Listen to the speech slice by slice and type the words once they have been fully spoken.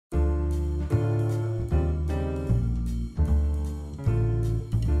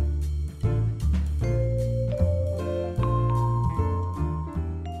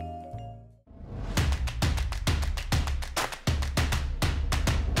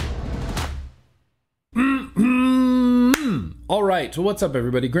All right, well, what's up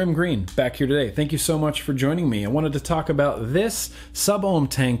everybody? GrimmGreen back here today. Thank you so much for joining me. I wanted to talk about this sub-ohm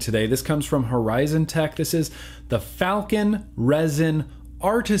tank today. This comes from Horizontech. This is the Falcon Resin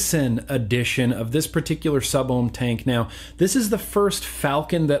Artisan edition of this particular sub-ohm tank. Now, this is the first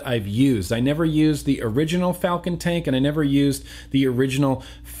Falcon that I've used. I never used the original Falcon tank, and I never used the original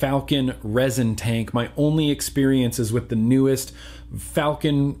Falcon Resin tank. My only experience is with the newest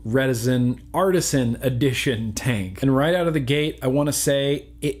Falcon Resin Artisan Edition tank. And right out of the gate, I want to say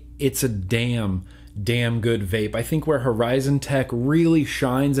it's a damn good vape. I think where Horizontech really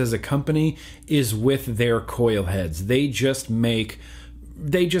shines as a company is with their coil heads. They just make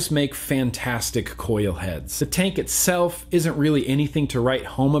fantastic coil heads. The tank itself isn't really anything to write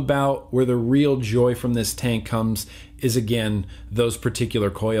home about. Where the real joy from this tank comes is, again, those particular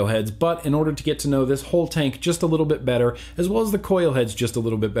coil heads. But in order to get to know this whole tank just a little bit better, as well as the coil heads just a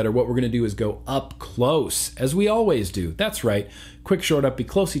little bit better, what we're gonna do is go up close, as we always do. That's right, quick short uppy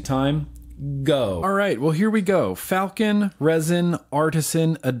closey time. Go. All right, well, here we go. Falcon Resin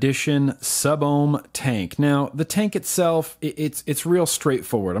Artisan Edition sub-ohm tank. Now, the tank itself, it's real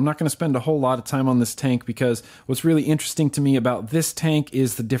straightforward. I'm not going to spend a whole lot of time on this tank because what's really interesting to me about this tank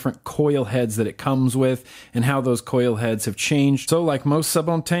is the different coil heads that it comes with and how those coil heads have changed. So like most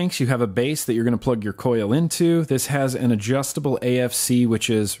sub-ohm tanks, you have a base that you're going to plug your coil into. This has an adjustable AFC, which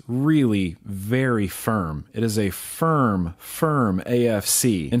is really very firm. It is a firm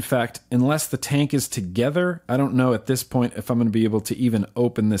AFC. In fact, unless the tank is together, I don't know at this point if I'm going to be able to even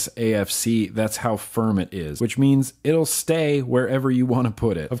open this AFC. That's how firm it is, which means it'll stay wherever you want to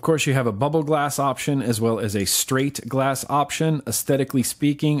put it. Of course, you have a bubble glass option as well as a straight glass option. Aesthetically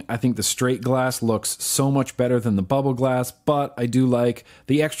speaking, I think the straight glass looks so much better than the bubble glass, but I do like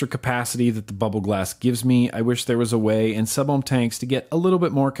the extra capacity that the bubble glass gives me. I wish there was a way in sub-ohm tanks to get a little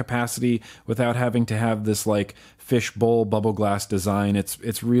bit more capacity without having to have this like fishbowl bubble glass design.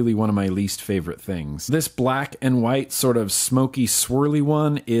 It's really one of my least favorite things. This black and white sort of smoky swirly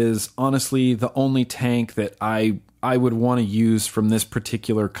one is honestly the only tank that I would want to use from this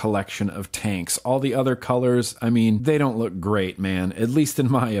particular collection of tanks. All the other colors, I mean, they don't look great, man, at least in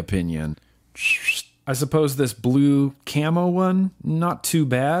my opinion. I suppose this blue camo one, not too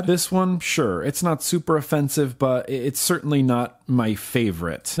bad. This one, sure, it's not super offensive, but it's certainly not my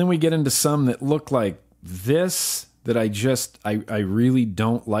favorite. Then we get into some that look like this, that I really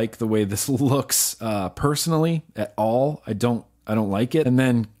don't like the way this looks personally at all. I don't like it. And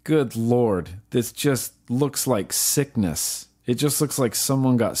then, good Lord, this just looks like sickness. It just looks like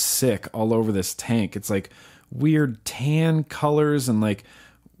someone got sick all over this tank. It's like weird tan colors and like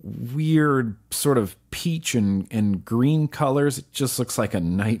weird sort of peach and green colors. It just looks like a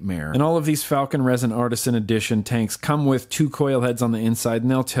nightmare. And all of these Falcon Resin Artisan Edition tanks come with 2 coil heads on the inside,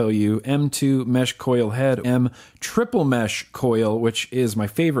 and they'll tell you M2 mesh coil head, M triple mesh coil, which is my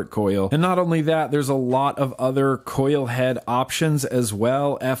favorite coil. And not only that, there's a lot of other coil head options as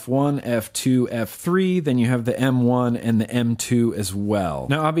well. F1, F2, F3, then you have the M1 and the M2 as well.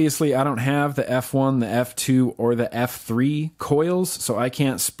 Now, obviously, I don't have the F1, the F2, or the F3 coils, so I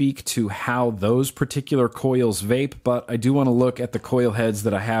can't speak to how those particular coils vape, but I do want to look at the coil heads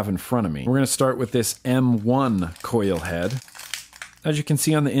that I have in front of me. We're going to start with this M1 coil head. As you can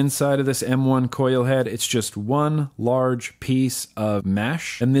see on the inside of this M1 coil head, it's just one large piece of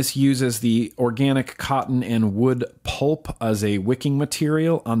mesh, and this uses the organic cotton and wood pulp as a wicking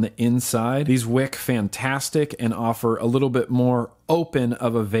material on the inside. These wick fantastic and offer a little bit more open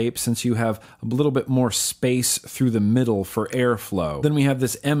of a vape since you have a little bit more space through the middle for airflow. Then we have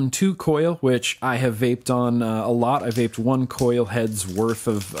this M2 coil, which I have vaped on a lot. I vaped 1 coil head's worth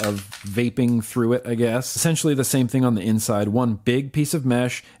of vaping through it, I guess. Essentially the same thing on the inside, one big piece of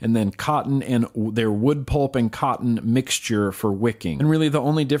mesh and then cotton and their wood pulp and cotton mixture for wicking. And really the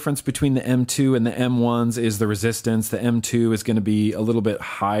only difference between the M2 and the M1s is the resistance. The M2 is going to be a little bit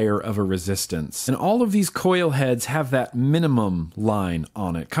higher of a resistance. And all of these coil heads have that minimum line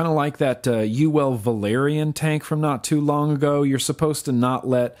on it, kind of like that UL Valerian tank from not too long ago. You're supposed to not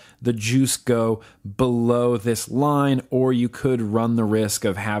let the juice go below this line, or you could run the risk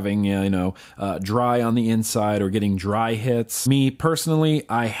of having dry on the inside or getting dry hits. Me personally,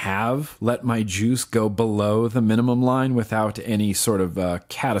 I have let my juice go below the minimum line without any sort of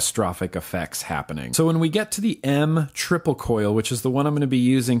catastrophic effects happening. So when we get to the M triple coil, which is the one I'm going to be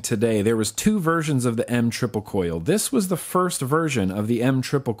using today, there was 2 versions of the M triple coil. This was the first version of the M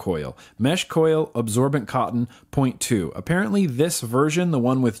triple coil. Mesh coil, absorbent cotton, 0.2. Apparently this version, the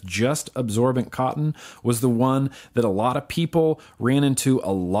one with just absorbent cotton, was the one that a lot of people ran into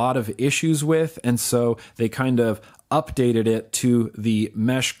a lot of issues with, and so they kind of updated it to the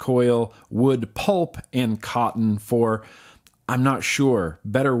mesh coil, wood pulp, and cotton for I'm not sure.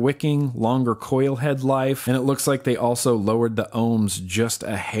 Better wicking, longer coil head life, and it looks like they also lowered the ohms just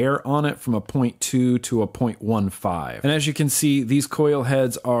a hair on it from a 0.2 to a 0.15. And as you can see, these coil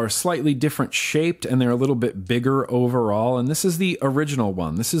heads are slightly different shaped and they're a little bit bigger overall, and this is the original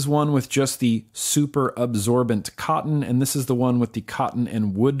one. This is one with just the super absorbent cotton, and this is the one with the cotton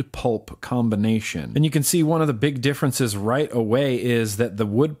and wood pulp combination. And you can see one of the big differences right away is that the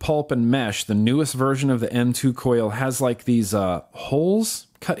wood pulp and mesh, the newest version of the M2 coil, has like these holes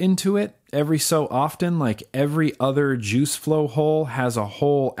cut into it every so often. Like every other juice flow hole has a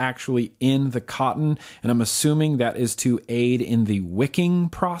hole actually in the cotton, and I'm assuming that is to aid in the wicking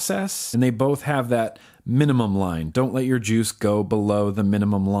process. And they both have that minimum line. Don't let your juice go below the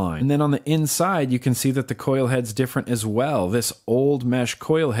minimum line. And then on the inside, you can see that the coil head's different as well. This old mesh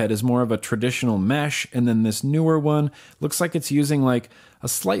coil head is more of a traditional mesh, and then this newer one looks like it's using like a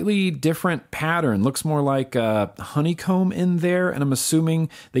slightly different pattern. Looks more like a honeycomb in there, and I'm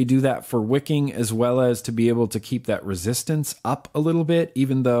assuming they do that for wicking as well as to be able to keep that resistance up a little bit,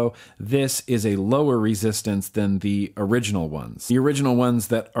 even though this is a lower resistance than the original ones. The original ones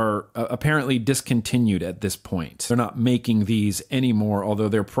that are apparently discontinued at this point. They're not making these anymore, although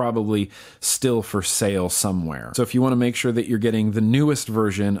they're probably still for sale somewhere. So if you want to make sure that you're getting the newest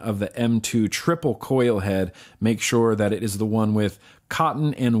version of the M2 triple coil head, make sure that it is the one with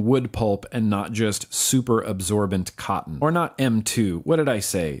cotton and wood pulp and not just super absorbent cotton. Or not M2. What did I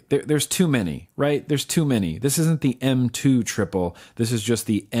say? There's too many, right? There's too many. This isn't the M2 triple. This is just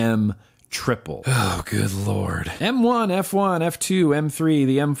the M triple. Oh, good Lord. M1, F1, F2, M3,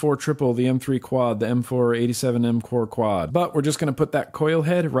 the M4 triple, the M3 quad, the M4 87M core quad. But we're just going to put that coil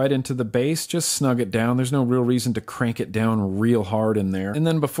head right into the base, just snug it down. There's no real reason to crank it down real hard in there. And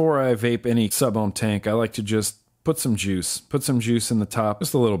then before I vape any sub-ohm tank, I like to just put some juice in the top,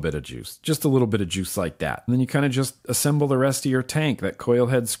 just a little bit of juice like that. And then you kind of just assemble the rest of your tank. That coil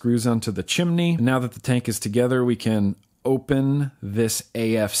head screws onto the chimney. And now that the tank is together, we can open this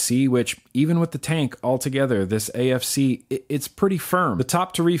AFC, which even with the tank all together, this AFC, it's pretty firm. The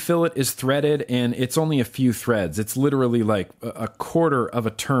top to refill it is threaded, and it's only a few threads. It's literally like a quarter of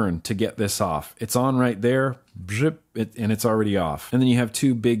a turn to get this off. It's on right there, and it's already off. And then you have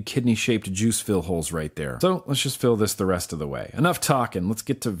two big kidney-shaped juice fill holes right there. So let's just fill this the rest of the way. Enough talking, let's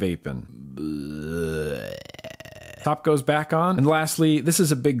get to vaping. Top goes back on. And lastly, this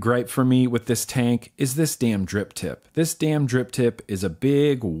is a big gripe for me with this tank, is this damn drip tip. This damn drip tip is a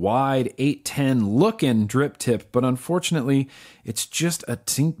big, wide, 810 looking drip tip, but unfortunately, it's just a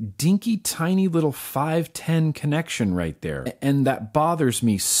dinky, tiny little 510 connection right there. And that bothers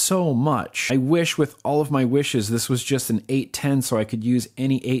me so much. I wish with all of my wishes this was just an 810 so I could use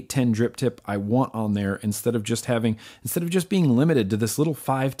any 810 drip tip I want on there instead of just being limited to this little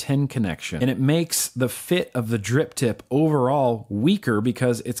 510 connection. And it makes the fit of the drip tip overall weaker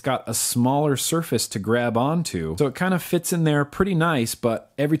because it's got a smaller surface to grab onto. So it kind of fits in there pretty nice,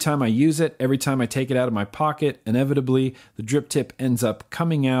 but every time I use it, every time I take it out of my pocket, inevitably the drip tip ends up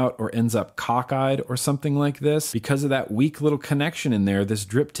coming out or ends up cockeyed or something like this. Because of that weak little connection in there, this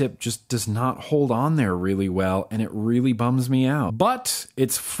drip tip just does not hold on there really well, and it really bums me out. But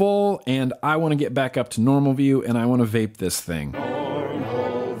it's full, and I want to get back up to normal view, and I want to vape this thing.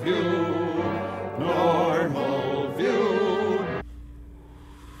 Normal view.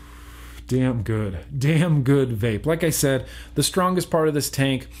 Damn good vape. Like I said, the strongest part of this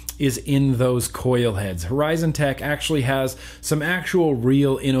tank is in those coil heads. Horizontech actually has some actual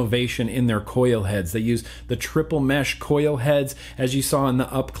real innovation in their coil heads. They use the triple mesh coil heads, as you saw in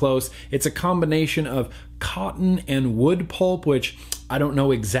the up close. It's a combination of cotton and wood pulp, which I don't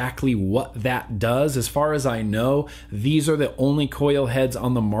know exactly what that does. As far as I know, these are the only coil heads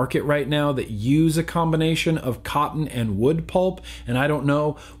on the market right now that use a combination of cotton and wood pulp, and I don't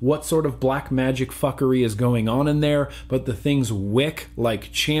know what sort of black magic fuckery is going on in there, but the things wick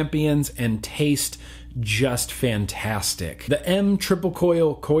like champions and taste just fantastic. The M triple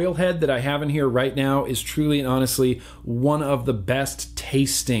coil head that I have in here right now is truly and honestly one of the best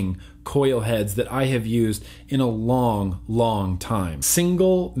tasting coil heads that I have used in a long time.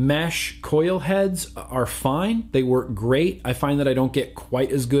 Single mesh coil heads are fine. They work great. I find that I don't get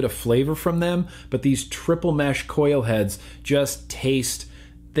quite as good a flavor from them, but these triple mesh coil heads just taste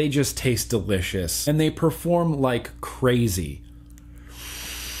delicious, and they perform like crazy.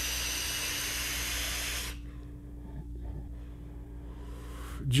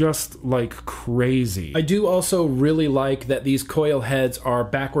 Just like crazy. I do also really like that these coil heads are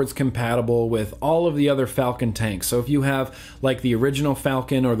backwards compatible with all of the other Falcon tanks. So if you have like the original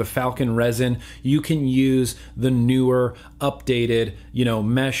Falcon or the Falcon Resin, you can use the newer, updated,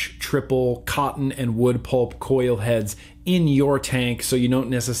 mesh triple cotton and wood pulp coil heads in your tank, so you don't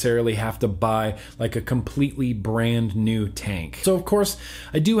necessarily have to buy like a completely brand new tank. So of course,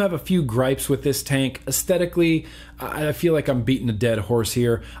 I do have a few gripes with this tank. Aesthetically, I feel like I'm beating a dead horse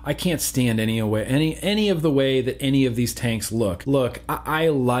here. I can't stand any of the way that any of these tanks look. Look, I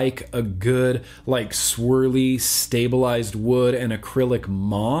like a good, like, swirly, stabilized wood and acrylic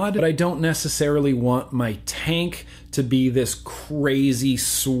mod, but I don't necessarily want my tank to be this crazy,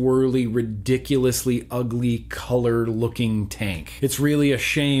 swirly, ridiculously ugly, colored looking tank. It's really a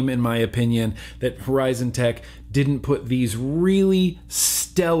shame, in my opinion, that Horizontech didn't put these really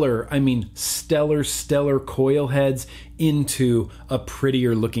stellar, I mean stellar coil heads into a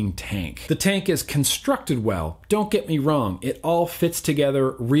prettier looking tank. The tank is constructed well, don't get me wrong, it all fits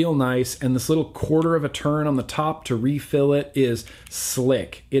together real nice, and this little quarter of a turn on the top to refill it is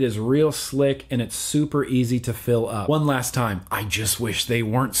slick. It is real slick and it's super easy to fill up. One last time, I just wish they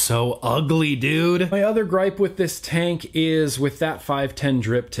weren't so ugly, dude. My other gripe with this tank is with that 510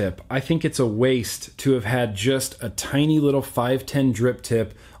 drip tip. I think it's a waste to have had just a tiny little 510 drip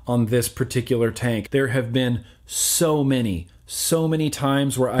tip on this particular tank. There have been so many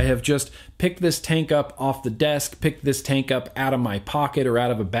times where I have just picked this tank up off the desk, picked this tank up out of my pocket or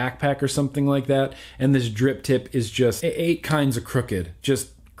out of a backpack or something like that, and this drip tip is just 8 kinds of crooked,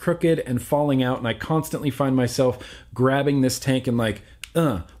 just crooked and falling out, and I constantly find myself grabbing this tank and like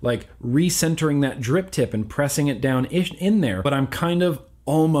recentering that drip tip and pressing it down in there. But I'm kind of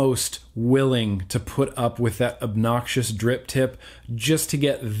almost willing to put up with that obnoxious drip tip just to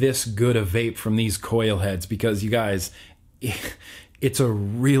get this good a vape from these coil heads, because you guys, it's a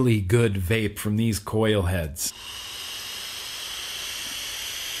really good vape from these coil heads.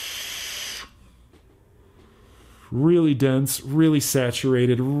 Really dense, really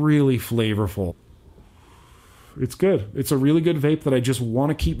saturated, really flavorful. It's good. It's a really good vape that I just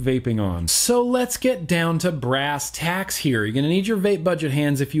want to keep vaping on. So let's get down to brass tacks here. You're going to need your vape budget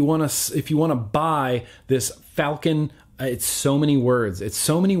hands if you want to buy this Falcon. It's so many words. It's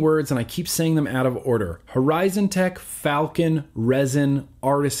so many words, and I keep saying them out of order. Horizontech Falcon Resin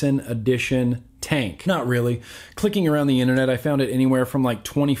Artisan Edition Tank. Not really. Clicking around the internet, I found it anywhere from like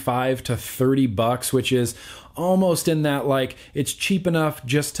 25 to 30 bucks, which is almost in that, like, it's cheap enough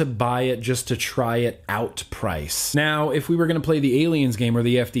just to buy it, just to try it out price. Now, if we were going to play the Aliens game or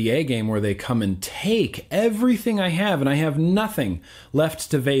the FDA game where they come and take everything I have and I have nothing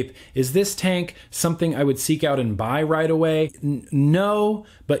left to vape, is this tank something I would seek out and buy right away? No,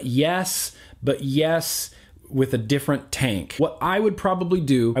 but yes, with a different tank. What I would probably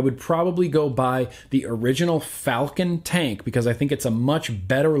do, I would probably go buy the original Falcon tank, because I think it's a much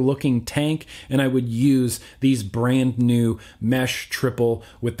better looking tank, and I would use these brand new mesh triple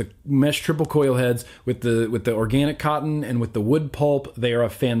coil heads with the organic cotton and with the wood pulp. They are a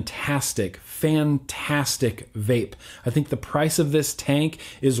fantastic vape. I think the price of this tank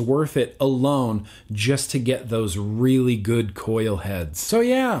is worth it alone just to get those really good coil heads. So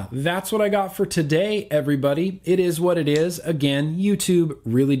yeah, that's what I got for today, everybody. It is what it is. Again, YouTube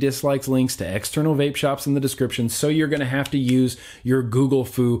really dislikes links to external vape shops in the description, so you're going to have to use your Google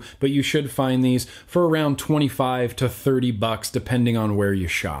foo, but you should find these for around 25 to 30 bucks depending on where you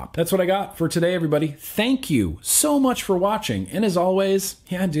shop. That's what I got for today, everybody. Thank you so much for watching, and as always,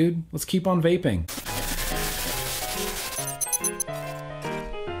 yeah, dude, let's keep on vaping.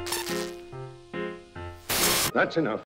 That's enough.